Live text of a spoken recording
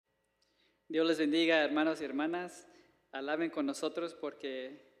Dios les bendiga, hermanos y hermanas. Alaben con nosotros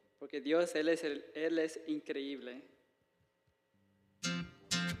porque Dios, Él es increíble.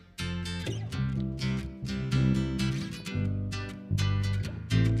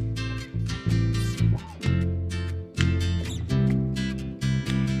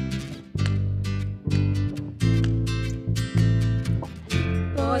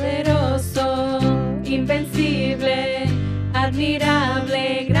 Poderoso, invencible,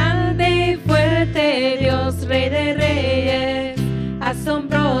 admirable, grande y fuerte, Dios, Rey de Reyes,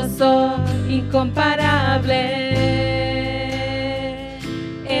 asombroso, incomparable.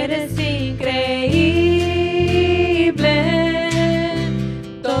 Eres increíble,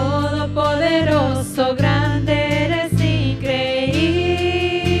 todopoderoso, grande, eres increíble.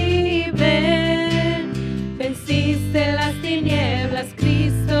 Venciste las tinieblas,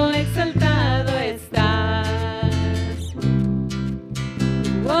 Cristo, exaltado estás.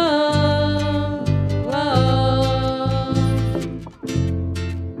 Oh, oh,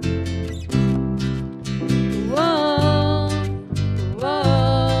 oh,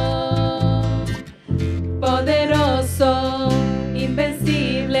 oh. Poderoso,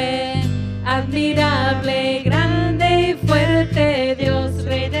 invencible, admirable, grande y fuerte, Dios,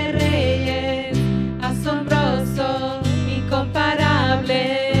 Rey de Reyes, asombroso,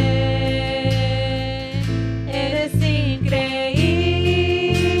 incomparable. Eres increíble,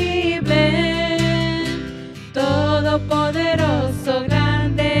 todopoderoso,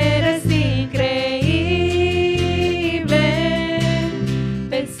 grande, eres increíble.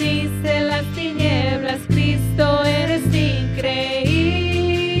 Venciste las tinieblas, Cristo, eres increíble.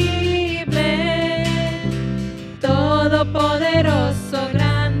 Todopoderoso,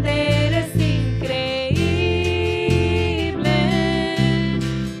 grande, eres increíble.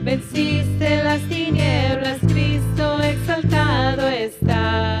 Venciste las tinieblas, Cristo, exaltado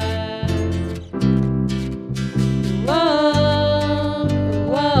estás. Oh,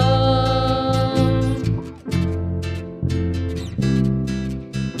 oh,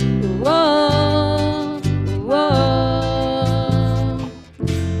 oh, oh.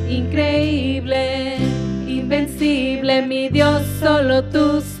 Increíble, invencible, mi Dios, solo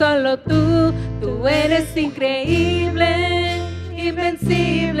tú, tú eres increíble,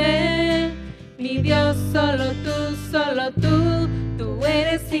 invencible, mi Dios, solo tú, tú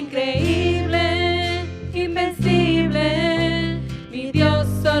eres increíble, invencible, mi Dios,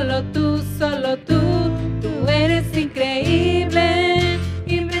 solo tú, tú eres increíble,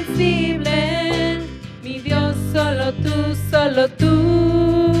 invencible, mi Dios, solo tú,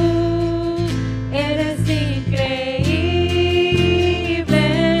 eres increíble,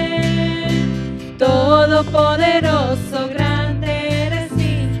 todopoderoso, grande, eres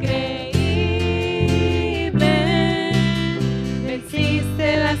increíble.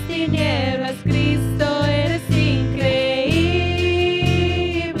 Venciste las tinieblas, Cristo, eres increíble.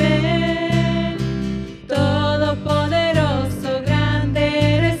 Todopoderoso, grande,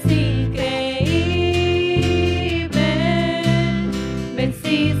 eres increíble.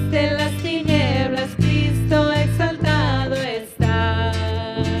 Venciste las tinieblas, Cristo, exaltado estás.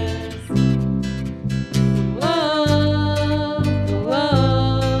 Oh, oh,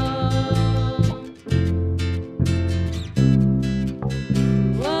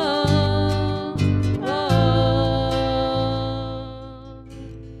 oh, oh.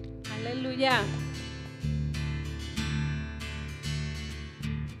 Aleluya.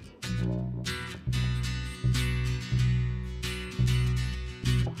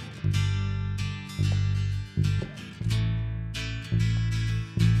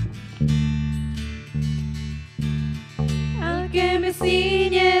 Al que me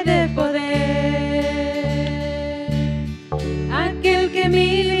ciñe de poder, aquel que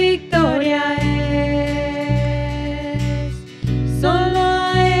mi victoria es, solo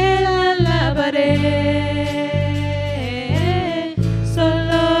a él alabaré,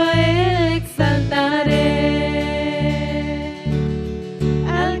 solo a él exaltaré.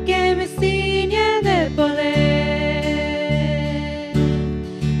 Al que me ciñe de poder,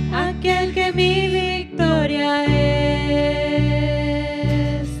 aquel que mi victoria es,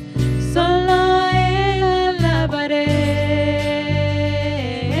 solo a él alabaré,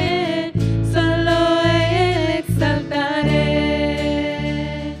 solo a él exaltaré.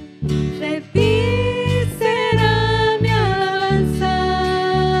 De ti será mi alabanza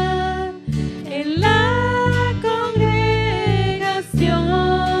en la congregación.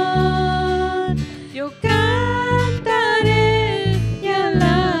 Yo cantaré y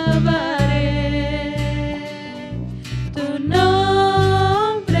alabaré tu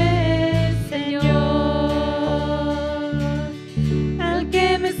nombre, Señor. Al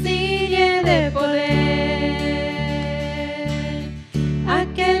que me ciñe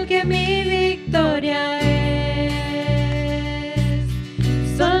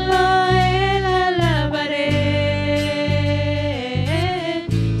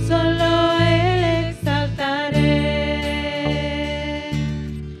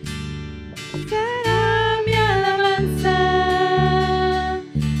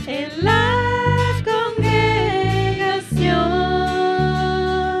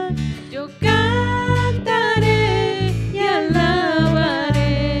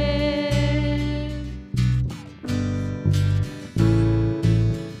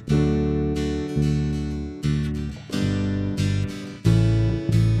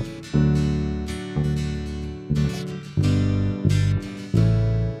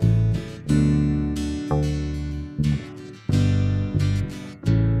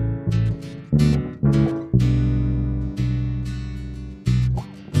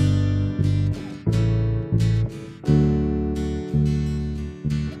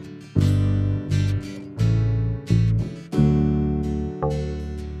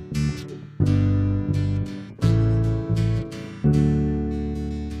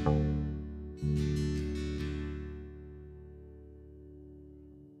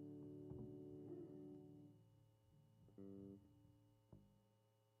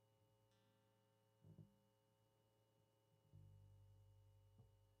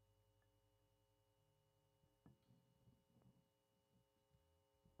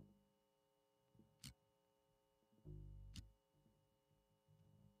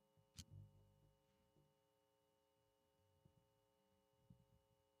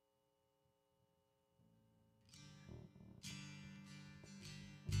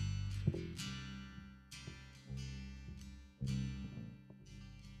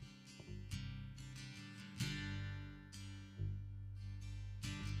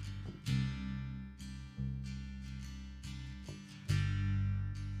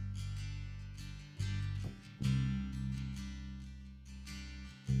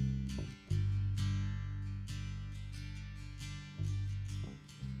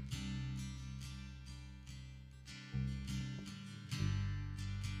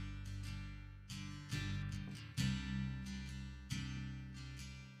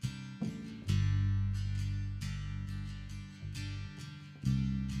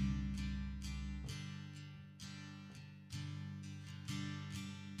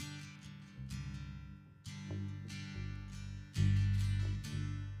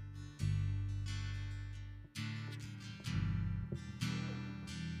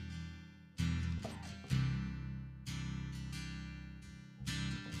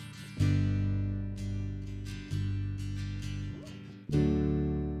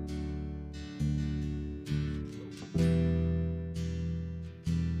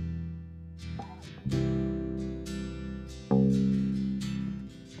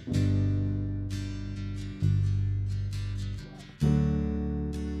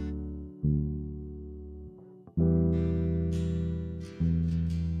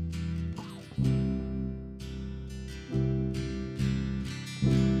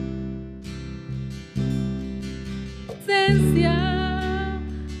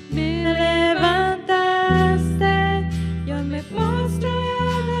Me levantaste, yo me postro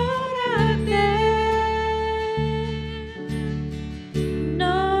a adorarte.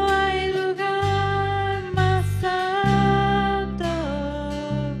 No hay lugar más alto,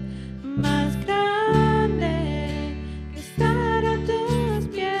 más grande que estar a tus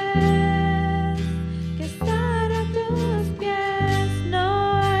pies, que estar a tus pies.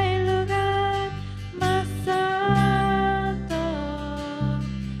 No hay lugar más alto,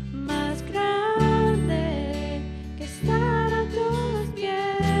 más grande que estar a tus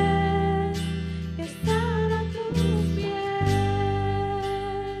pies, que estar a tus pies,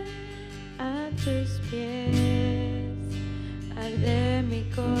 a tus pies. Arde mi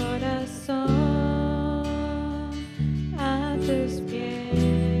corazón, a tus pies.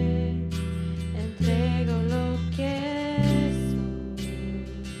 Entrego lo que soy,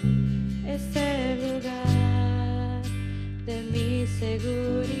 es el lugar de mi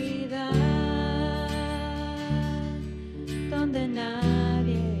seguridad, donde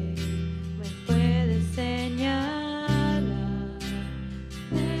nadie me puede señalar.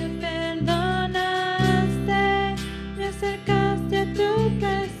 Me perdonaste, me acercaste a tu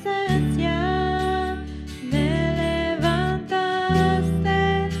presencia, me levantaste,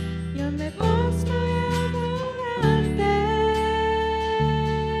 yo me postro a adorarte.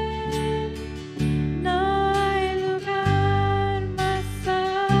 No hay lugar más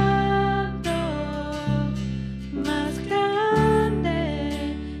alto, más grande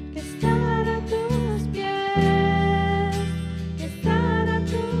que estar a tus pies, que estar a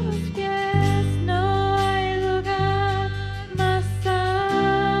tus pies. No hay lugar más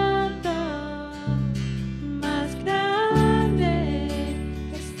alto, más grande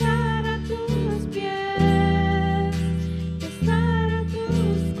que estar a tus pies, que estar a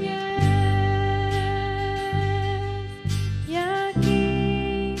tus pies. Y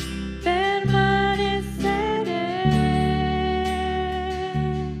aquí permaneceré,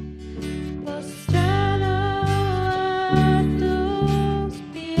 postrado a tus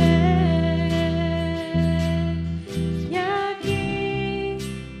pies. Y aquí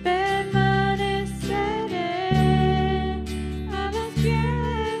permaneceré a los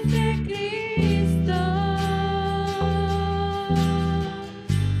pies de Cristo.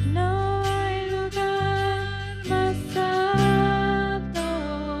 No hay lugar más alto,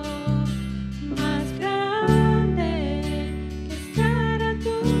 más grande que estar a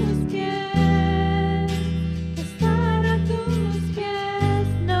tus pies, que estar a tus pies.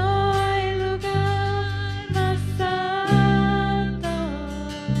 No hay lugar más alto,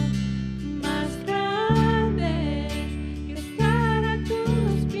 más grande que estar a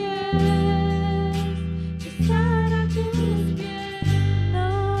tus pies, que estar a tus pies. No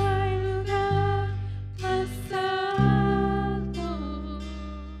hay lugar más alto,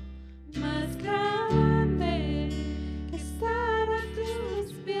 más grande que estar a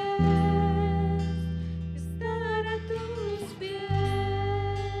tus pies, que estar a tus pies.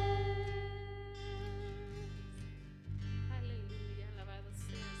 Aleluya, alabado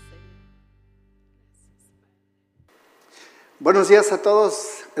sea el Señor. Gracias, Padre. Buenos días a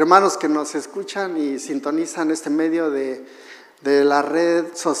todos, hermanos que nos escuchan y sintonizan este medio de la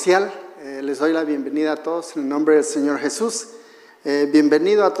red social. Les doy la bienvenida a todos en el nombre del Señor Jesús.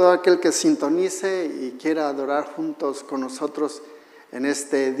 Bienvenido a todo aquel que sintonice y quiera adorar juntos con nosotros en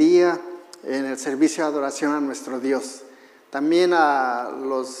este día, en el servicio de adoración a nuestro Dios. También a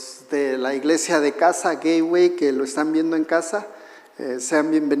los de la iglesia de casa, Gateway, que lo están viendo en casa, sean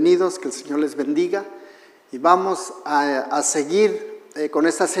bienvenidos, que el Señor les bendiga. Y vamos a seguir con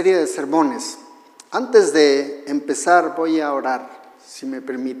esta serie de sermones. Antes de empezar voy a orar, si me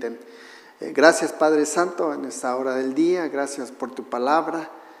permiten. Gracias Padre Santo en esta hora del día, gracias por tu palabra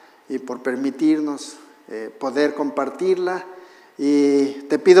y por permitirnos poder compartirla. Y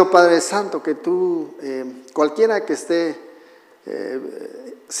te pido Padre Santo que tú, cualquiera que esté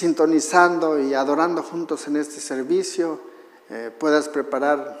sintonizando y adorando juntos en este servicio, puedas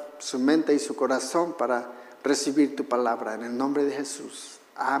preparar su mente y su corazón para recibir tu palabra en el nombre de Jesús.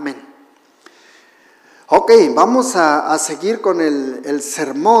 Amén. Ok, vamos a seguir con el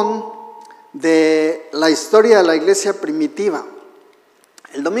sermón de la historia de la iglesia primitiva.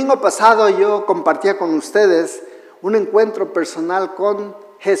 El domingo pasado yo compartía con ustedes un encuentro personal con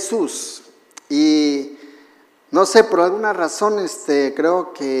Jesús. Y no sé, por alguna razón,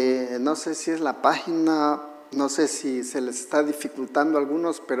 creo que, no sé si es la página, no sé si se les está dificultando a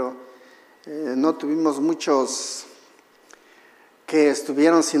algunos, pero no tuvimos muchos que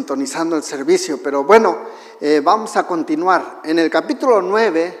estuvieron sintonizando el servicio. Pero bueno, vamos a continuar. En el capítulo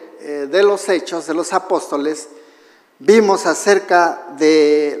 9 de los Hechos de los Apóstoles, vimos acerca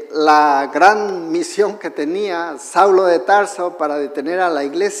de la gran misión que tenía Saulo de Tarso para detener a la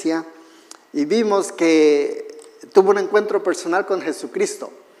iglesia, y vimos que tuvo un encuentro personal con Jesucristo.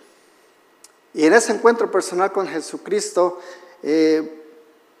 Y en ese encuentro personal con Jesucristo, él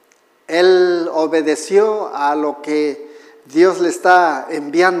obedeció a lo que Dios le está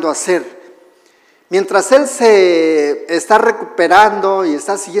enviando a hacer. Mientras él se está recuperando y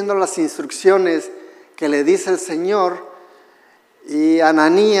está siguiendo las instrucciones que le dice el Señor, y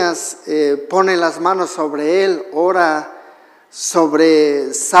Ananías pone las manos sobre él, ora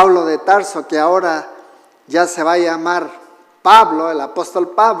sobre Saulo de Tarso, que ahora ya se va a llamar Pablo, el apóstol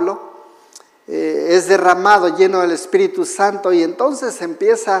Pablo, es derramado lleno del Espíritu Santo, y entonces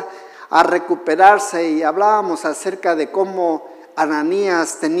empieza a recuperarse. Y hablábamos acerca de cómo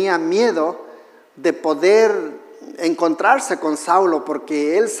Ananías tenía miedo de poder encontrarse con Saulo,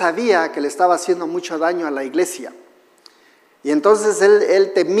 porque él sabía que le estaba haciendo mucho daño a la iglesia. Y entonces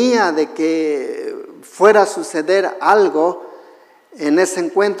él temía de que fuera a suceder algo en ese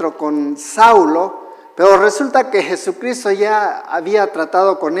encuentro con Saulo, pero resulta que Jesucristo ya había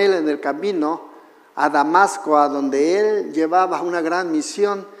tratado con él en el camino a Damasco, a donde él llevaba una gran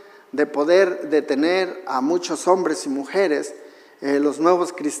misión de poder detener a muchos hombres y mujeres, los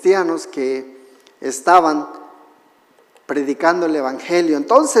nuevos cristianos que estaban predicando el Evangelio.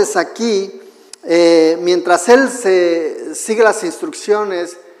 Entonces aquí, mientras él se sigue las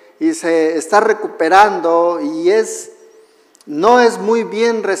instrucciones y se está recuperando, y no es muy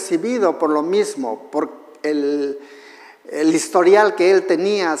bien recibido por lo mismo, por el historial que él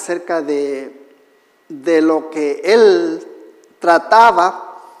tenía acerca de lo que él trataba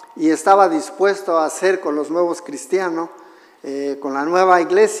y estaba dispuesto a hacer con los nuevos cristianos, con la nueva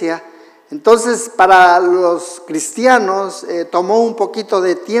iglesia. Entonces, para los cristianos tomó un poquito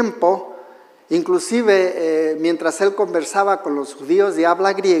de tiempo, inclusive mientras él conversaba con los judíos de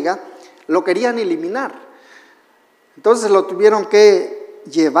habla griega, lo querían eliminar. Entonces lo tuvieron que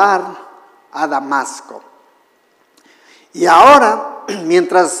llevar a Damasco. Y ahora,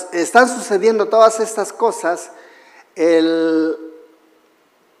 mientras están sucediendo todas estas cosas, el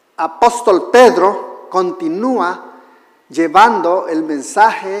apóstol Pedro continúa llevando el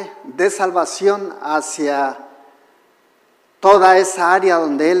mensaje de salvación hacia toda esa área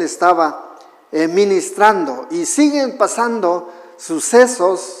donde él estaba ministrando. Y siguen pasando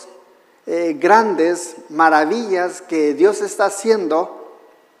sucesos grandes, maravillas que Dios está haciendo,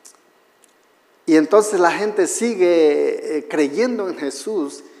 y entonces la gente sigue creyendo en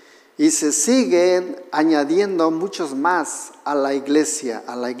Jesús, y se siguen añadiendo muchos más a la iglesia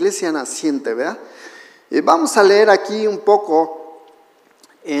naciente, ¿verdad? Y vamos a leer aquí un poco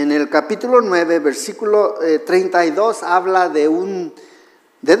en el capítulo 9, versículo 32, habla de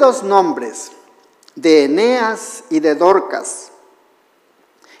dos nombres, de Eneas y de Dorcas.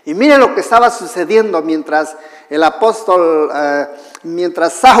 Y miren lo que estaba sucediendo mientras el apóstol,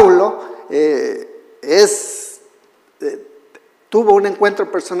 mientras Saulo tuvo un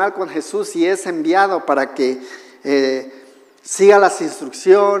encuentro personal con Jesús y es enviado para que siga las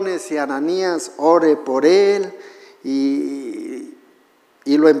instrucciones, y Ananías ore por él, y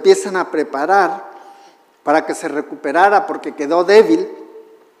lo empiezan a preparar para que se recuperara, porque quedó débil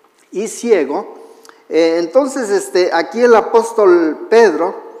y ciego. Entonces aquí el apóstol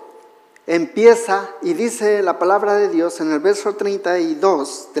Pedro empieza y dice la palabra de Dios en el verso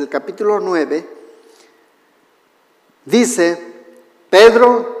 32 del capítulo 9, dice: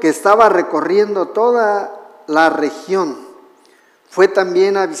 Pedro, que estaba recorriendo toda la región, fue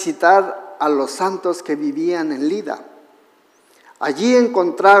también a visitar a los santos que vivían en Lida. Allí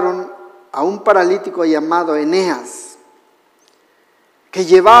encontraron a un paralítico llamado Eneas, que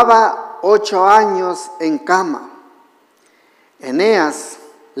llevaba 8 años en cama. Eneas,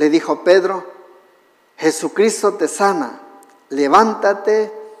 le dijo Pedro: Jesucristo te sana,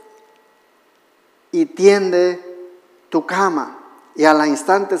 levántate y tiende tu cama. Y al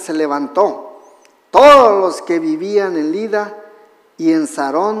instante se levantó. Todos los que vivían en Lida y en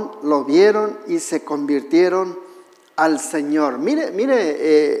Sarón lo vieron y se convirtieron al Señor.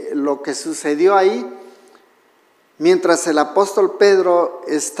 Mire lo que sucedió ahí mientras el apóstol Pedro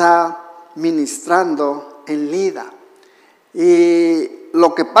está ministrando en Lida. Y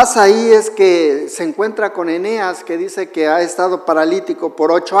lo que pasa ahí es que se encuentra con Eneas, que dice que ha estado paralítico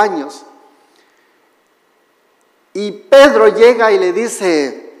por 8 años. Y Pedro llega y le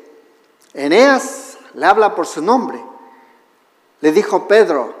dice, Eneas, le habla por su nombre. Le dijo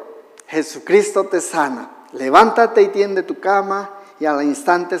Pedro, Jesucristo te sana, levántate y tiende tu cama, y al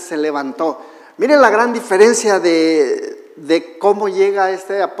instante se levantó. Miren la gran diferencia de cómo llega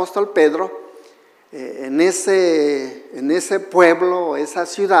este apóstol Pedro en ese pueblo, esa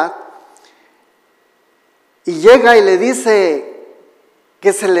ciudad, y llega y le dice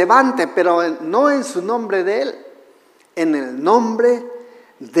que se levante, pero no en su nombre de él, en el nombre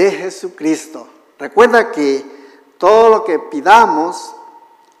de Jesucristo. Recuerda que todo lo que pidamos,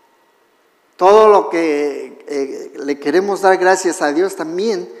 todo lo que le queremos dar gracias a Dios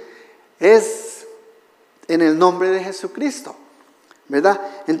también es en el nombre de Jesucristo, ¿verdad?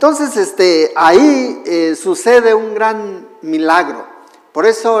 Entonces ahí sucede un gran milagro. Por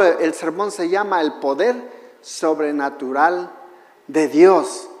eso el sermón se llama el poder sobrenatural de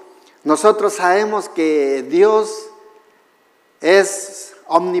Dios. Nosotros sabemos que Dios es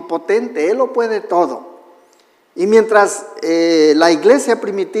omnipotente, Él lo puede todo. Y mientras la iglesia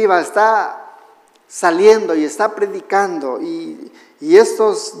primitiva está saliendo y está predicando y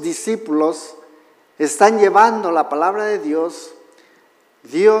estos discípulos están llevando la palabra de Dios,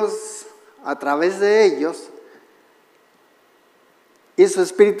 Dios a través de ellos y su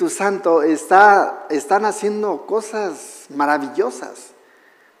Espíritu Santo están haciendo cosas maravillosas,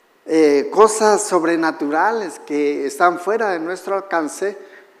 cosas sobrenaturales que están fuera de nuestro alcance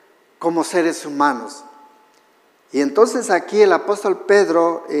como seres humanos. Y entonces aquí el apóstol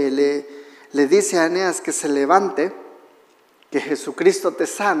Pedro le dice a Eneas que se levante, que Jesucristo te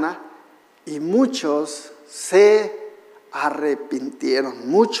sana, y muchos se arrepintieron,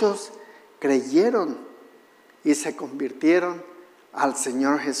 muchos creyeron y se convirtieron al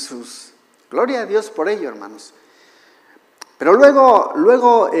Señor Jesús. Gloria a Dios por ello, hermanos. Pero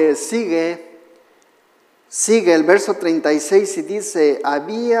luego sigue el verso 36 y dice,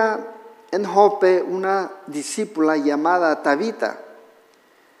 había en Jope una discípula llamada Tabita,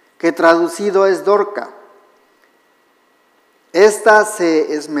 que traducido es Dorca. Esta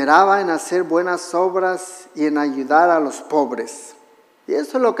se esmeraba en hacer buenas obras y en ayudar a los pobres. Y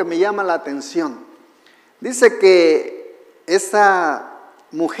eso es lo que me llama la atención. Dice que esta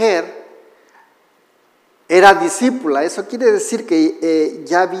mujer era discípula. Eso quiere decir que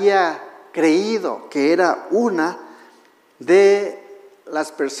ya había creído, que era una de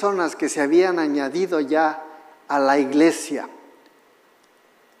las personas que se habían añadido ya a la iglesia,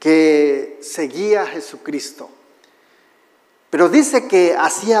 que seguía a Jesucristo. Pero dice que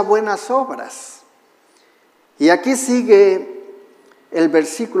hacía buenas obras. Y aquí sigue el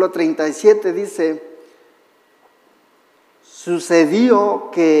versículo 37, dice, sucedió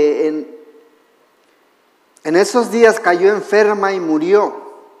que en esos días cayó enferma y murió.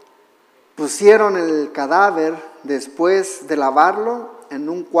 Pusieron el cadáver después de lavarlo en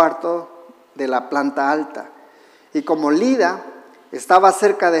un cuarto de la planta alta. Y como Lida estaba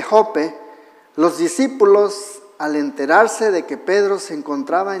cerca de Jope, los discípulos, al enterarse de que Pedro se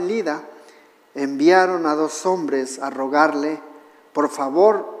encontraba en Lida, enviaron a 2 hombres a rogarle, por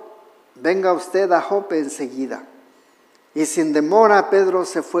favor, venga usted a Jope enseguida. Y sin demora Pedro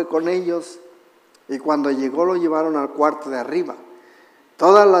se fue con ellos, y cuando llegó lo llevaron al cuarto de arriba.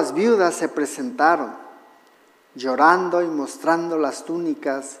 Todas las viudas se presentaron, llorando y mostrando las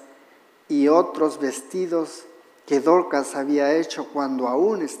túnicas y otros vestidos que Dorcas había hecho cuando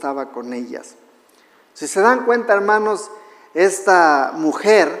aún estaba con ellas. Si se dan cuenta, hermanos, esta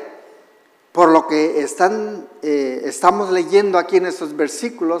mujer, por lo que estamos leyendo aquí en estos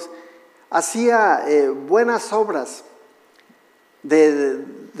versículos, hacía buenas obras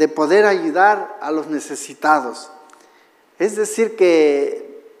de poder ayudar a los necesitados. Es decir,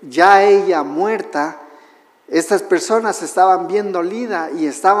 que ya ella muerta, estas personas estaban viendo Lida y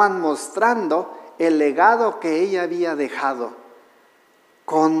estaban mostrando el legado que ella había dejado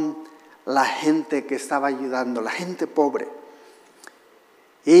con la gente que estaba ayudando, la gente pobre.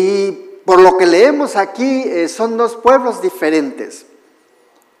 Y por lo que leemos aquí, son 2 pueblos diferentes.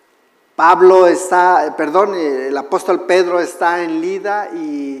 El apóstol Pedro está en Lida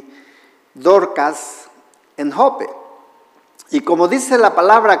y Dorcas en Jope. Y como dice la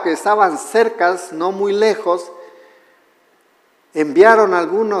palabra que estaban cercas, no muy lejos, enviaron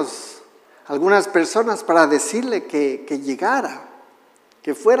algunas personas para decirle que llegara,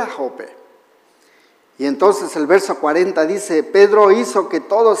 que fuera a Jope. Y entonces el verso 40 dice, Pedro hizo que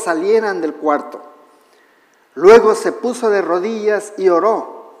todos salieran del cuarto. Luego se puso de rodillas y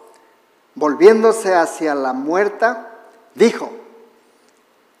oró. Volviéndose hacia la muerta, dijo,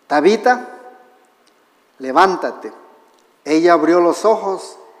 Tabita, levántate. Ella abrió los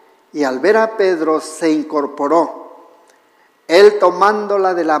ojos y al ver a Pedro se incorporó. Él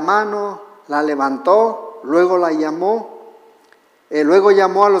tomándola de la mano, la levantó, luego llamó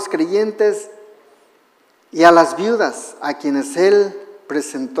a los creyentes y a las viudas, a quienes él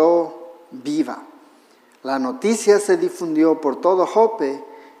presentó viva. La noticia se difundió por todo Jope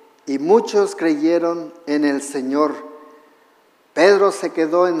y muchos creyeron en el Señor. Pedro se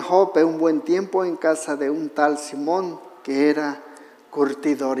quedó en Jope un buen tiempo en casa de un tal Simón que era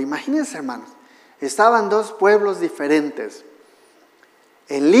curtidor. Imagínense, hermanos, estaban dos pueblos diferentes.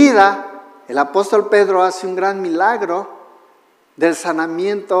 En Lida, el apóstol Pedro hace un gran milagro del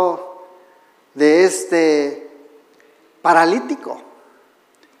sanamiento de este paralítico.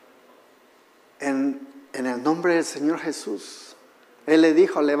 En el nombre del Señor Jesús, Él le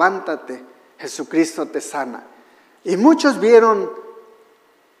dijo: levántate, Jesucristo te sana. Y muchos vieron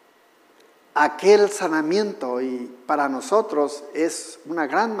aquel sanamiento y para nosotros es una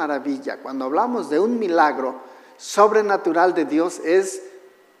gran maravilla. Cuando hablamos de un milagro sobrenatural de Dios, es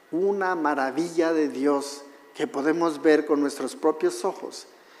una maravilla de Dios que podemos ver con nuestros propios ojos.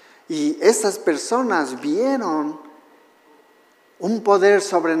 Y estas personas vieron un poder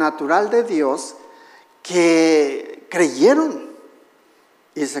sobrenatural de Dios que creyeron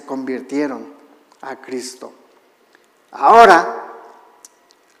y se convirtieron a Cristo. Ahora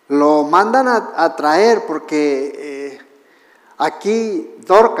lo mandan a traer porque aquí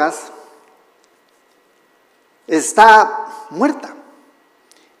Dorcas está muerta.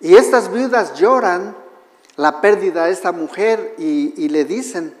 Y estas viudas lloran la pérdida de esta mujer y le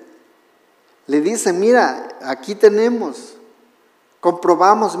dicen, mira, aquí tenemos,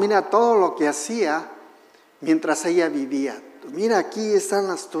 comprobamos, mira todo lo que hacía mientras ella vivía. Mira, aquí están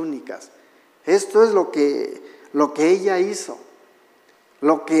las túnicas. Esto es lo que ella hizo,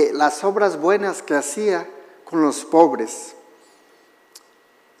 las obras buenas que hacía con los pobres.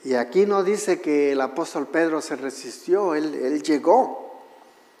 Y aquí no dice que el apóstol Pedro se resistió, él llegó.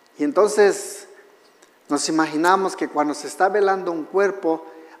 Y entonces nos imaginamos que cuando se está velando un cuerpo,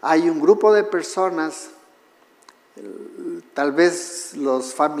 hay un grupo de personas, tal vez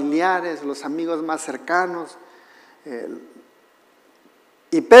los familiares, los amigos más cercanos,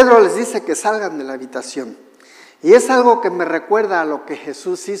 y Pedro les dice que salgan de la habitación. Y es algo que me recuerda a lo que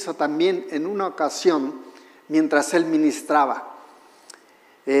Jesús hizo también en una ocasión mientras él ministraba.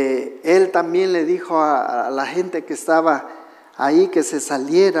 Él también le dijo a la gente que estaba ahí que se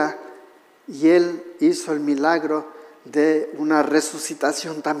saliera, y él hizo el milagro de una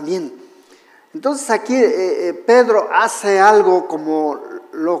resucitación también. Entonces aquí Pedro hace algo como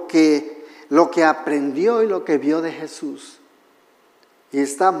lo que aprendió y lo que vio de Jesús, y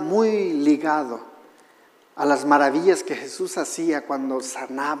está muy ligado a las maravillas que Jesús hacía cuando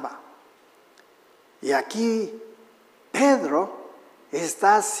sanaba. Y aquí Pedro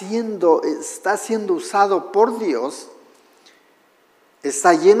está siendo usado por Dios,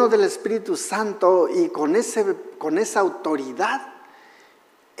 está lleno del Espíritu Santo, y con esa autoridad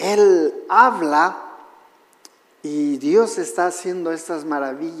él habla y Dios está haciendo estas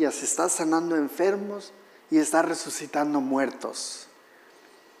maravillas, está sanando enfermos y está resucitando muertos.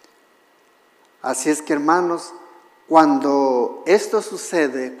 Así es que, hermanos, cuando esto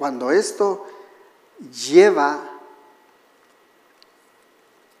sucede, cuando esto lleva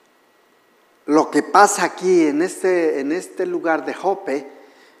lo que pasa aquí en este lugar de Jope,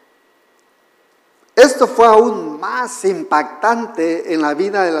 esto fue aún más impactante en la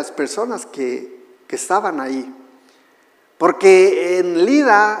vida de las personas que estaban ahí. Porque en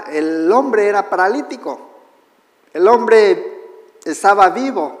Lida el hombre era paralítico, el hombre estaba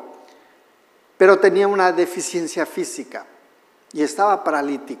vivo, pero tenía una deficiencia física y estaba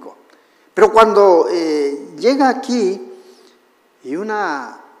paralítico. Pero cuando llega aquí y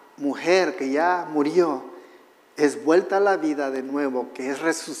una mujer que ya murió es vuelta a la vida de nuevo, que es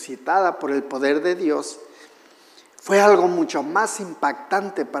resucitada por el poder de Dios, fue algo mucho más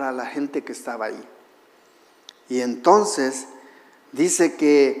impactante para la gente que estaba ahí. Y entonces dice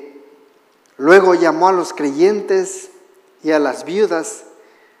que luego llamó a los creyentes y a las viudas,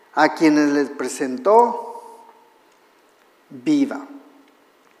 a quienes les presentó viva.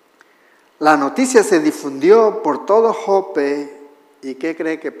 La noticia se difundió por todo Jope. ¿Y qué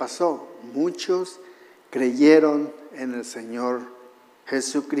cree que pasó? Muchos creyeron en el Señor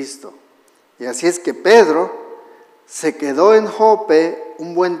Jesucristo. Y así es que Pedro se quedó en Jope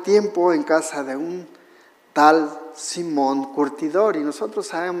un buen tiempo en casa de un tal Simón curtidor. Y nosotros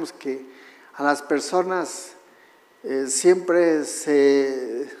sabemos que a las personas siempre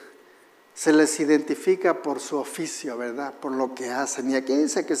se les identifica por su oficio, ¿verdad? Por lo que hacen. Y aquí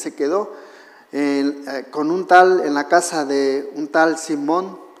dice que se quedó en la casa de un tal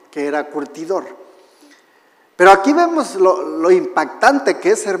Simón que era curtidor. Pero aquí vemos lo impactante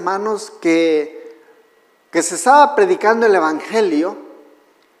que es, hermanos, que se estaba predicando el Evangelio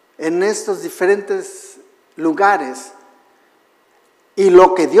en estos diferentes lugares. Y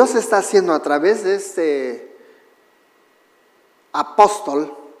lo que Dios está haciendo a través de este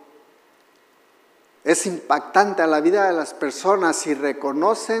apóstol es impactante a la vida de las personas si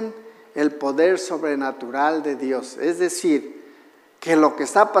reconocen el poder sobrenatural de Dios. Es decir, que lo que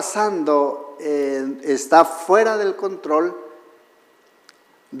está pasando está fuera del control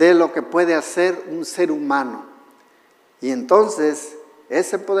de lo que puede hacer un ser humano. Y entonces,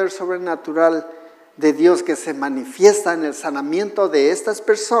 ese poder sobrenatural de Dios que se manifiesta en el sanamiento de estas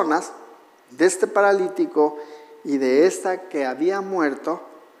personas, de este paralítico y de esta que había muerto,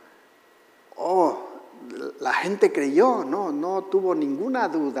 la gente creyó, no tuvo ninguna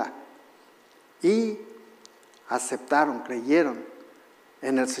duda y aceptaron, creyeron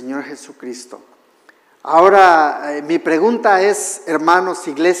en el Señor Jesucristo. Ahora, mi pregunta es, hermanos,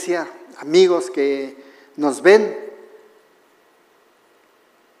 iglesia, amigos que nos ven,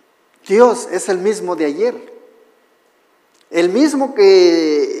 Dios es el mismo de ayer, el mismo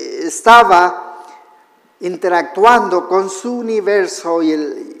que estaba interactuando con su universo y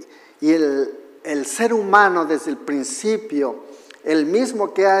el ser humano desde el principio, el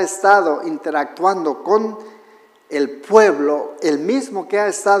mismo que ha estado interactuando con el pueblo, el mismo que ha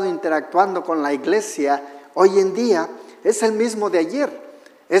estado interactuando con la iglesia hoy en día, es el mismo de ayer,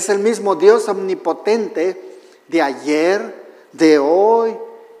 es el mismo Dios omnipotente de ayer, de hoy,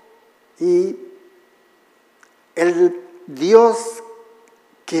 y el Dios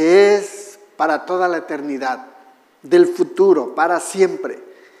que es para toda la eternidad, del futuro, para siempre.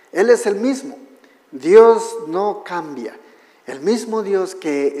 Él es el mismo. Dios no cambia. El mismo Dios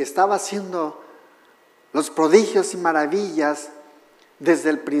que estaba haciendo los prodigios y maravillas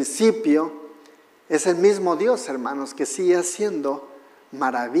desde el principio, es el mismo Dios, hermanos, que sigue haciendo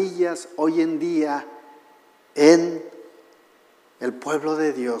maravillas hoy en día en el pueblo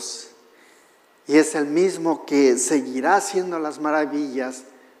de Dios. Y es el mismo que seguirá haciendo las maravillas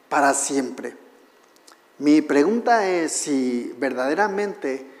para siempre. Mi pregunta es si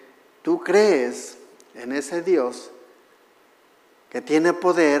verdaderamente tú crees en ese Dios que tiene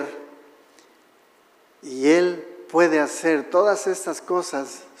poder y Él puede hacer todas estas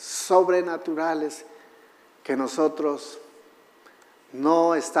cosas sobrenaturales que nosotros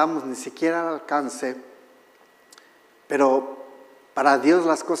no estamos ni siquiera al alcance, pero para Dios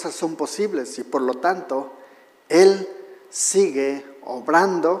las cosas son posibles y por lo tanto Él sigue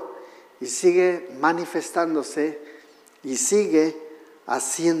obrando y sigue manifestándose y sigue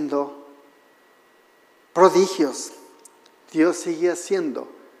haciendo prodigios. Dios sigue haciendo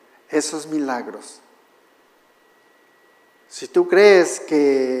esos milagros. Si tú crees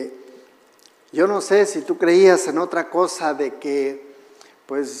que, yo no sé si tú creías en otra cosa de que,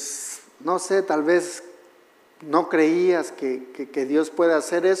 pues, no sé, tal vez no creías que Dios puede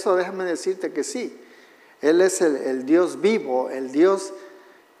hacer eso, déjame decirte que sí. Él es el Dios vivo, el Dios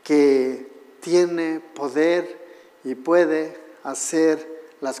que tiene poder y puede hacer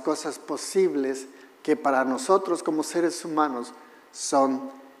las cosas posibles que para nosotros como seres humanos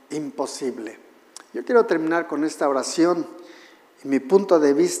son imposibles. Yo quiero terminar con esta oración y mi punto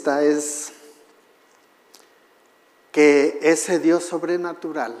de vista es que ese Dios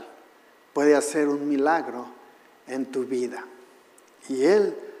sobrenatural puede hacer un milagro en tu vida y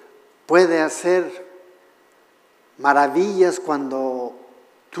Él puede hacer maravillas cuando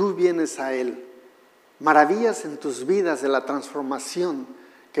tú vienes a Él, maravillas en tus vidas de la transformación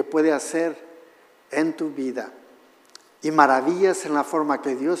que puede hacer en tu vida y maravillas en la forma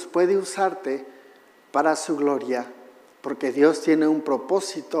que Dios puede usarte para su gloria, porque Dios tiene un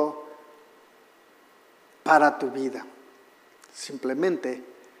propósito para tu vida. Simplemente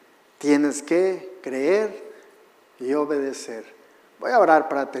tienes que creer y obedecer. Voy a orar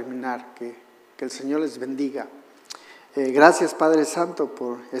para terminar, que el Señor les bendiga. Gracias, Padre Santo,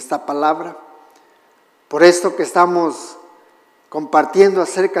 por esta palabra, por esto que estamos compartiendo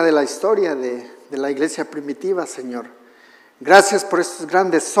acerca de la historia de la iglesia primitiva, Señor. Gracias por estos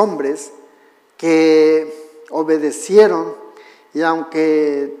grandes hombres que obedecieron y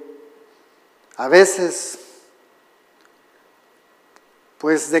aunque a veces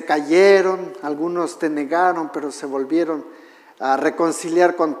pues decayeron, algunos te negaron, pero se volvieron a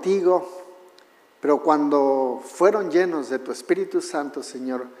reconciliar contigo. Pero cuando fueron llenos de tu Espíritu Santo,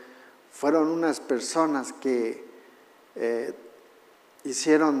 Señor, fueron unas personas que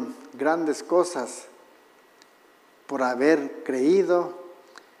hicieron grandes cosas por haber creído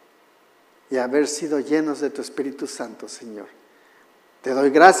y haber sido llenos de tu Espíritu Santo, Señor. Te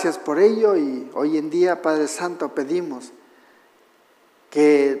doy gracias por ello y hoy en día, Padre Santo, pedimos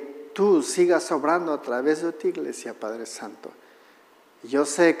que tú sigas obrando a través de tu iglesia, Padre Santo. Yo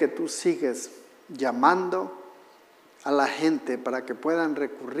sé que tú sigues llamando a la gente para que puedan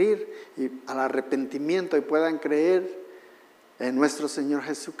recurrir al arrepentimiento y puedan creer en nuestro Señor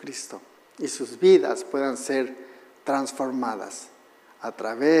Jesucristo y sus vidas puedan ser transformadas a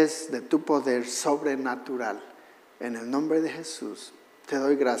través de tu poder sobrenatural. En el nombre de Jesús te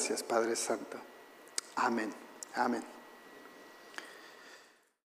doy gracias, Padre Santo. Amén. Amén.